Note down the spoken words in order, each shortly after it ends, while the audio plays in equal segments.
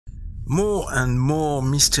More and more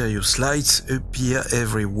mysterious lights appear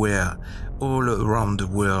everywhere, all around the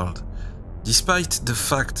world. Despite the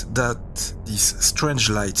fact that these strange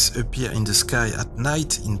lights appear in the sky at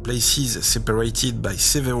night in places separated by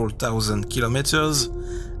several thousand kilometers,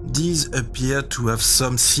 these appear to have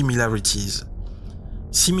some similarities.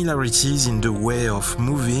 Similarities in the way of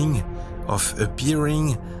moving, of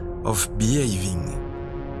appearing, of behaving.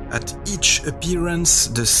 At each appearance,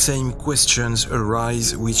 the same questions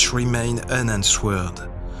arise which remain unanswered.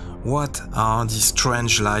 What are these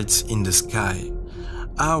strange lights in the sky?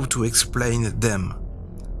 How to explain them?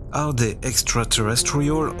 Are they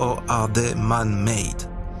extraterrestrial or are they man-made?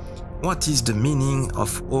 What is the meaning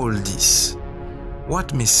of all this?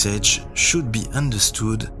 What message should be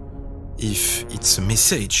understood, if it's a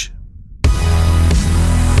message?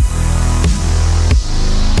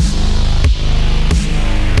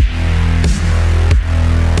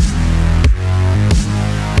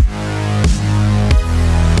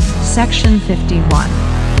 Section 51.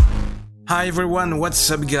 Hi everyone, what's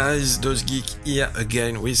up guys, DOZgeek here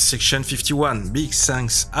again with Section 51. Big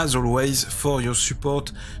thanks as always for your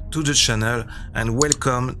support to the channel and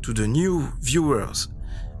welcome to the new viewers.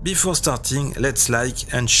 Before starting, let's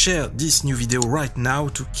like and share this new video right now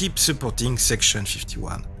to keep supporting Section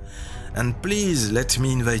 51. And please let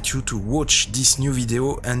me invite you to watch this new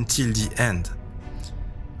video until the end.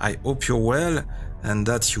 I hope you're well and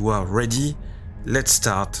that you are ready. Let's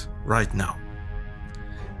start right now.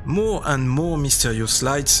 More and more mysterious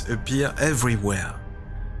lights appear everywhere.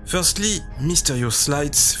 Firstly, mysterious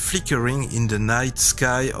lights flickering in the night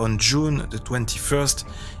sky on June the 21st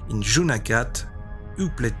in Junagadh,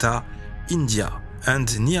 Upleta, India,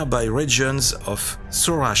 and nearby regions of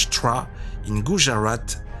Saurashtra in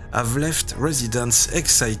Gujarat have left residents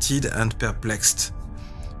excited and perplexed.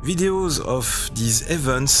 Videos of these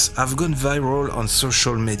events have gone viral on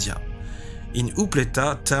social media. In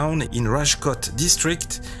Upleta town in Rajkot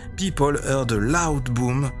district, people heard a loud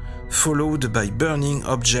boom, followed by burning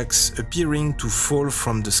objects appearing to fall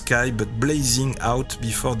from the sky but blazing out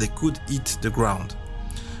before they could hit the ground.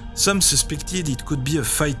 Some suspected it could be a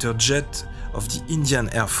fighter jet of the Indian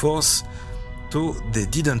Air Force, though they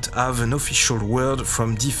didn't have an official word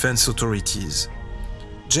from defense authorities.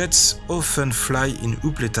 Jets often fly in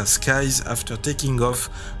Upleta skies after taking off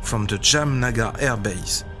from the Jamnagar Air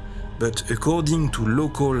Base. But according to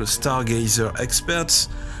local stargazer experts,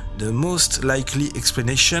 the most likely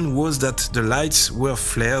explanation was that the lights were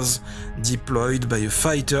flares deployed by a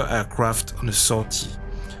fighter aircraft on a sortie.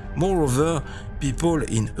 Moreover, people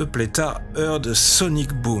in Upleta heard a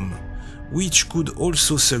sonic boom, which could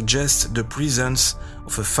also suggest the presence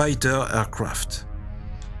of a fighter aircraft.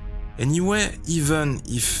 Anyway, even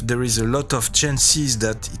if there is a lot of chances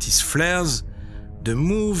that it is flares, the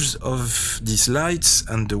moves of these lights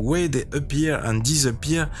and the way they appear and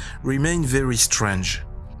disappear remain very strange.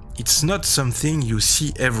 It's not something you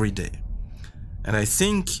see every day. And I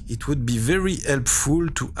think it would be very helpful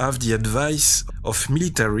to have the advice of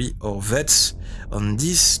military or vets on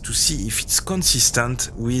this to see if it's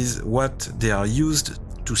consistent with what they are used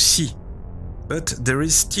to see. But there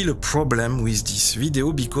is still a problem with this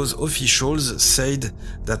video because officials said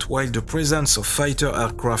that while the presence of fighter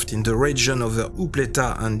aircraft in the region over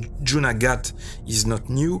Upleta and Junagadh is not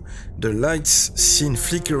new, the lights seen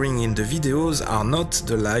flickering in the videos are not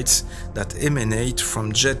the lights that emanate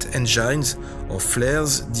from jet engines or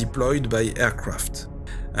flares deployed by aircraft.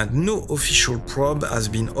 And no official probe has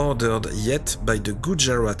been ordered yet by the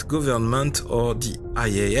Gujarat government or the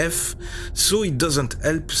IAF, so it doesn't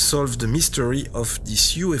help solve the mystery of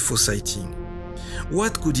this UFO sighting.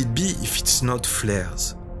 What could it be if it's not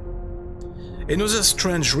flares? Another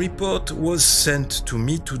strange report was sent to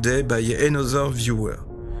me today by another viewer.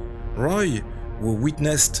 Roy, who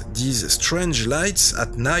witnessed these strange lights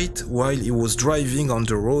at night while he was driving on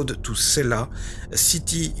the road to Sela, a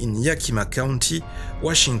city in Yakima County,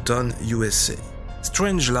 Washington, USA.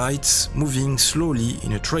 Strange lights moving slowly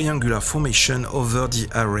in a triangular formation over the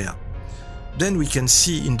area. Then we can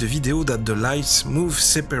see in the video that the lights move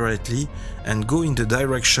separately and go in the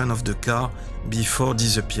direction of the car before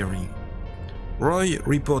disappearing. Roy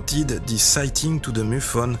reported this sighting to the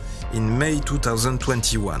MUFON in May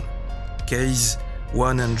 2021. Case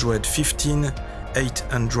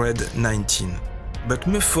 115-819. But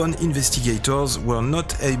MUFON investigators were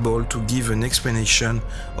not able to give an explanation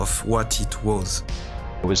of what it was.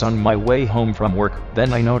 I was on my way home from work,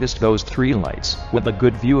 then I noticed those three lights with a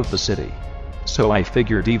good view of the city. So I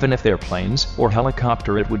figured even if they're planes or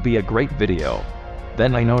helicopter it would be a great video.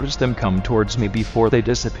 Then I noticed them come towards me before they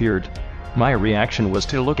disappeared. My reaction was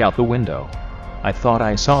to look out the window. I thought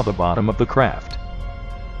I saw the bottom of the craft.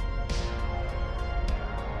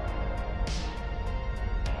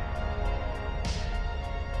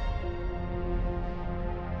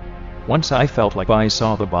 Once I felt like I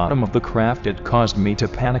saw the bottom of the craft. It caused me to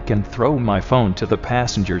panic and throw my phone to the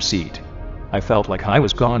passenger seat. I felt like I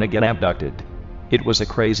was gonna get abducted. It was a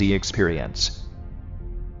crazy experience.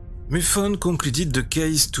 MUFON concluded the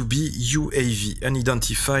case to be UAV,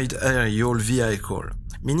 unidentified aerial vehicle,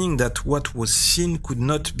 meaning that what was seen could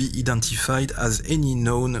not be identified as any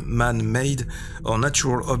known man-made or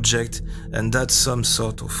natural object, and that some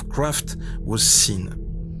sort of craft was seen.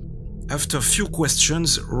 After few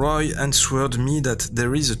questions, Roy answered me that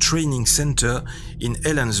there is a training center in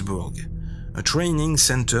Ellensburg, a training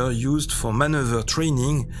center used for maneuver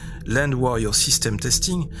training, land warrior system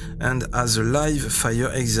testing, and as a live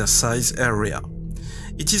fire exercise area.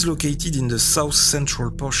 It is located in the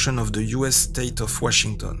south-central portion of the US state of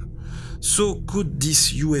Washington. So could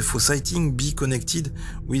this UFO sighting be connected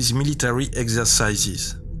with military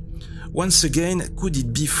exercises? Once again, could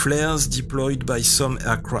it be flares deployed by some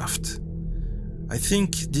aircraft? I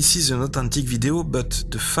think this is an authentic video, but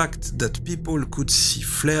the fact that people could see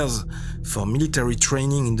flares for military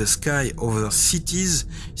training in the sky over cities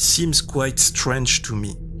seems quite strange to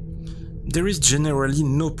me. There is generally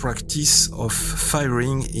no practice of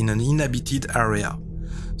firing in an inhabited area.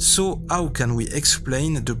 So how can we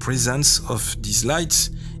explain the presence of these lights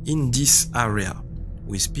in this area,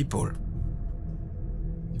 with people?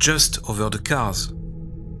 Just over the cars.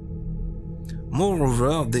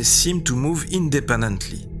 Moreover, they seem to move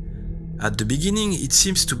independently. At the beginning, it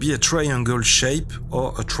seems to be a triangle shape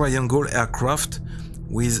or a triangle aircraft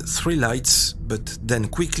with 3 lights, but then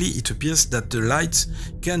quickly it appears that the lights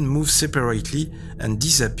can move separately and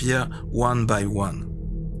disappear one by one.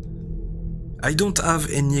 I don't have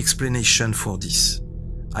any explanation for this.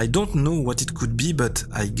 I don't know what it could be, but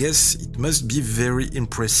I guess it must be very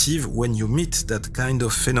impressive when you meet that kind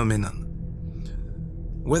of phenomenon.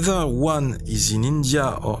 Whether one is in India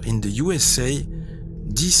or in the USA,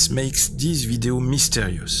 this makes this video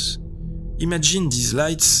mysterious. Imagine these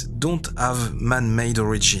lights don't have man-made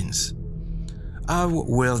origins. How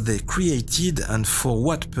were they created and for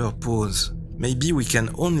what purpose? Maybe we can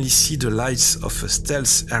only see the lights of a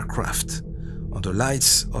stealth aircraft, or the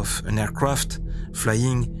lights of an aircraft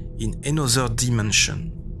flying in another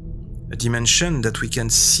dimension. A dimension that we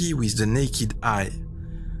can see with the naked eye.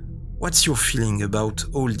 What's your feeling about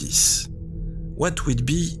all this? What would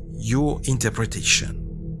be your interpretation?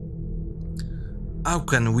 How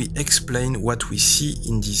can we explain what we see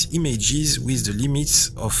in these images with the limits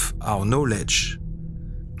of our knowledge?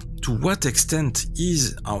 To what extent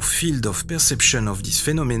is our field of perception of these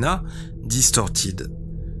phenomena distorted?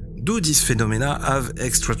 Do these phenomena have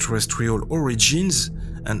extraterrestrial origins,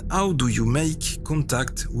 and how do you make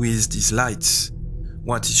contact with these lights?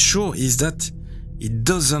 What is sure is that it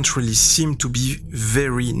doesn't really seem to be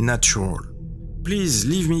very natural. Please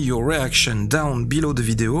leave me your reaction down below the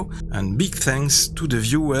video, and big thanks to the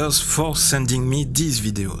viewers for sending me these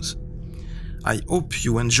videos. I hope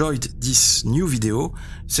you enjoyed this new video.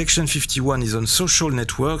 Section 51 is on social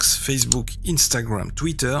networks, Facebook, Instagram,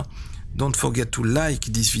 Twitter. Don't forget to like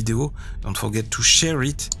this video, don't forget to share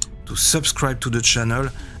it, to subscribe to the channel,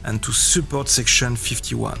 and to support Section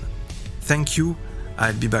 51. Thank you,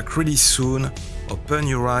 I'll be back really soon. Open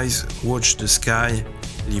your eyes, watch the sky,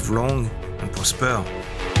 live long and prosper.